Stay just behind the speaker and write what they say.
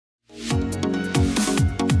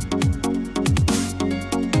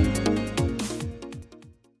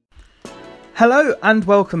Hello and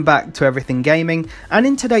welcome back to Everything Gaming, and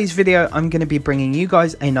in today's video I'm going to be bringing you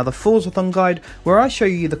guys another Forzathon guide where I show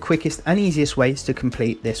you the quickest and easiest ways to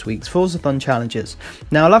complete this week's Forzathon challenges.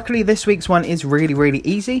 Now luckily this week's one is really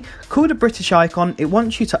easy. Called a British Icon, it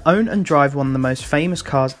wants you to own and drive one of the most famous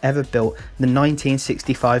cars ever built, the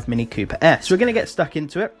 1965 Mini Cooper S. So we're going to get stuck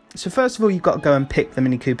into it. So first of all, you've got to go and pick the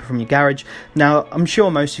Mini Cooper from your garage. Now I'm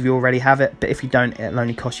sure most of you already have it, but if you don't, it'll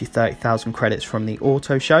only cost you 30,000 credits from the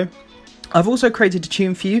auto show. I've also created a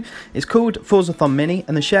tune for you. It's called Forzathon Mini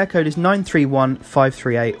and the share code is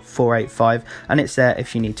 931538485 and it's there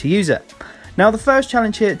if you need to use it. Now the first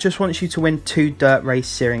challenge here just wants you to win 2 Dirt Race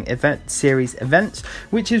Series events,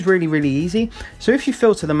 which is really easy. So if you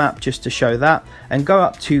filter the map just to show that and go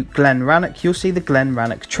up to Glen Rannoch, you'll see the Glen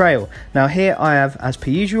Rannoch Trail. Now here I have, as per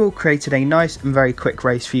usual, created a nice and very quick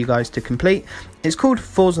race for you guys to complete. It's called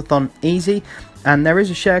Forzathon Easy and there is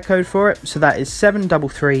a share code for it, so that is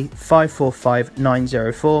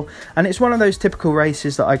 733545904, and it's one of those typical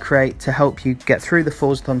races that I create to help you get through the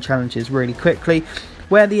Forzathon challenges really quickly,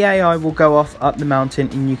 where the AI will go off up the mountain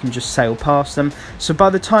and you can just sail past them. So by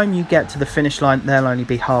the time you get to the finish line, they'll only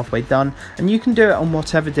be halfway done, and you can do it on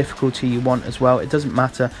whatever difficulty you want as well. It doesn't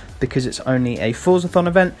matter because it's only a Forzathon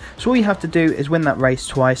event. So all you have to do is win that race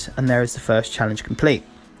twice, and there is the first challenge complete.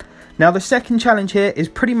 Now the second challenge here is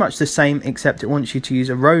pretty much the same, except it wants you to use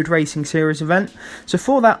a road racing series event. So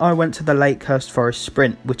for that I went to the Lakehurst Forest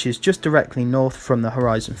Sprint, which is just directly north from the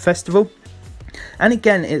Horizon Festival. And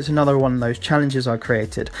again, it's another one of those challenges I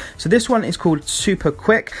created. So this one is called Super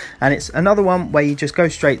Quick, and it's another one where you just go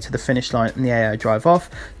straight to the finish line and the AI drive off.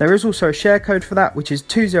 There is also a share code for that, which is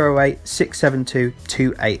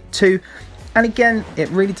 2086722282. And again, it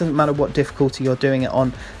really doesn't matter what difficulty you're doing it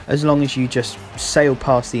on, as long as you just sail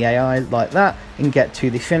past the AI like that and get to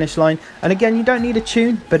the finish line. And again, you don't need a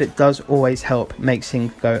tune, but it does always help make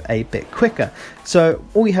things go a bit quicker. So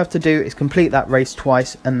all you have to do is complete that race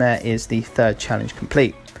twice, and there is the third challenge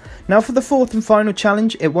complete. Now for the fourth and final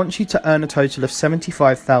challenge, it wants you to earn a total of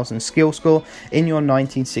 75,000 skill score in your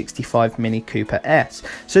 1965 Mini Cooper S.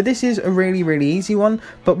 So this is a really easy one,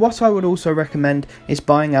 but what I would also recommend is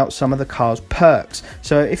buying out some of the car's perks.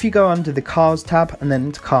 So if you go under the cars tab and then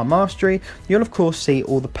into car mastery, you'll of course see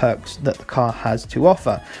all the perks that the car has to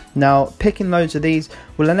offer. Now picking loads of these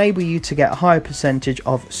will enable you to get a higher percentage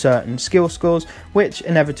of certain skill scores, which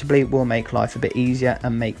inevitably will make life a bit easier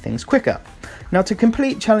and make things quicker. Now to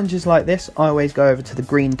complete challenges like this, I always go over to the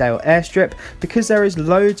Greendale Airstrip, because there is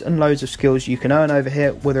loads and loads of skills you can earn over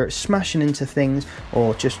here, whether it's smashing into things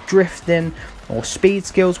or just drifting or speed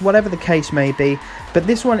skills, whatever the case may be. But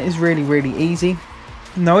this one is really easy.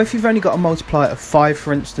 Now if you've only got a multiplier of 5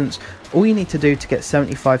 for instance, all you need to do to get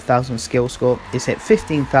 75,000 skill score is hit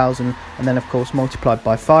 15,000 and then of course multiplied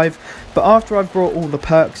by 5. But after I've brought all the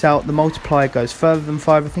perks out, the multiplier goes further than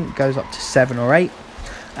 5, I think it goes up to 7 or 8.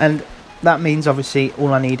 And that means obviously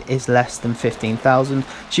all I need is less than 15,000.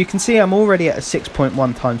 So you can see I'm already at a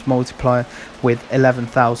 6.1 times multiplier with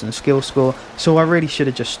 11,000 skill score. So I really should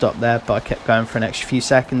have just stopped there, but I kept going for an extra few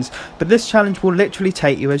seconds. But this challenge will literally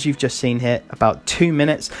take you, as you've just seen here, about 2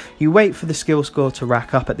 minutes. You wait for the skill score to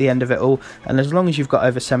rack up at the end of it all, and as long as you've got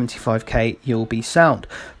over 75k, you'll be sound.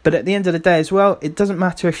 But at the end of the day as well, it doesn't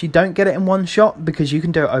matter if you don't get it in one shot, because you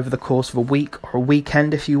can do it over the course of a week or a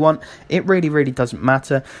weekend if you want. It really doesn't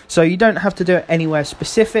matter. So you don't have to do it anywhere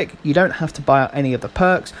specific, you don't have to buy out any of the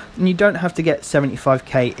perks, and you don't have to get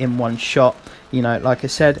 75k in one shot. You know, like I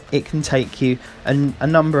said, it can take you a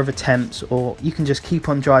number of attempts, or you can just keep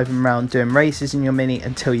on driving around doing races in your Mini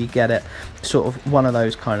until you get it, sort of one of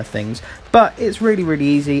those kind of things. But it's really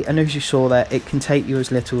easy, and as you saw there, it can take you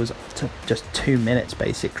as little as just 2 minutes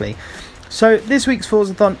basically. So this week's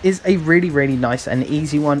Forzathon is a really nice and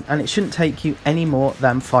easy one, and it shouldn't take you any more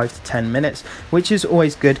than 5 to 10 minutes, which is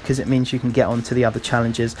always good because it means you can get on to the other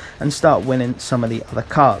challenges and start winning some of the other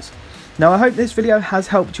cars. Now I hope this video has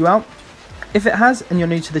helped you out. If it has and you're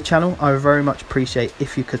new to the channel, I would very much appreciate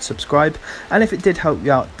if you could subscribe, and if it did help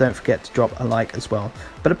you out, don't forget to drop a like as well.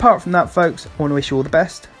 But apart from that folks, I want to wish you all the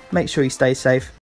best, make sure you stay safe,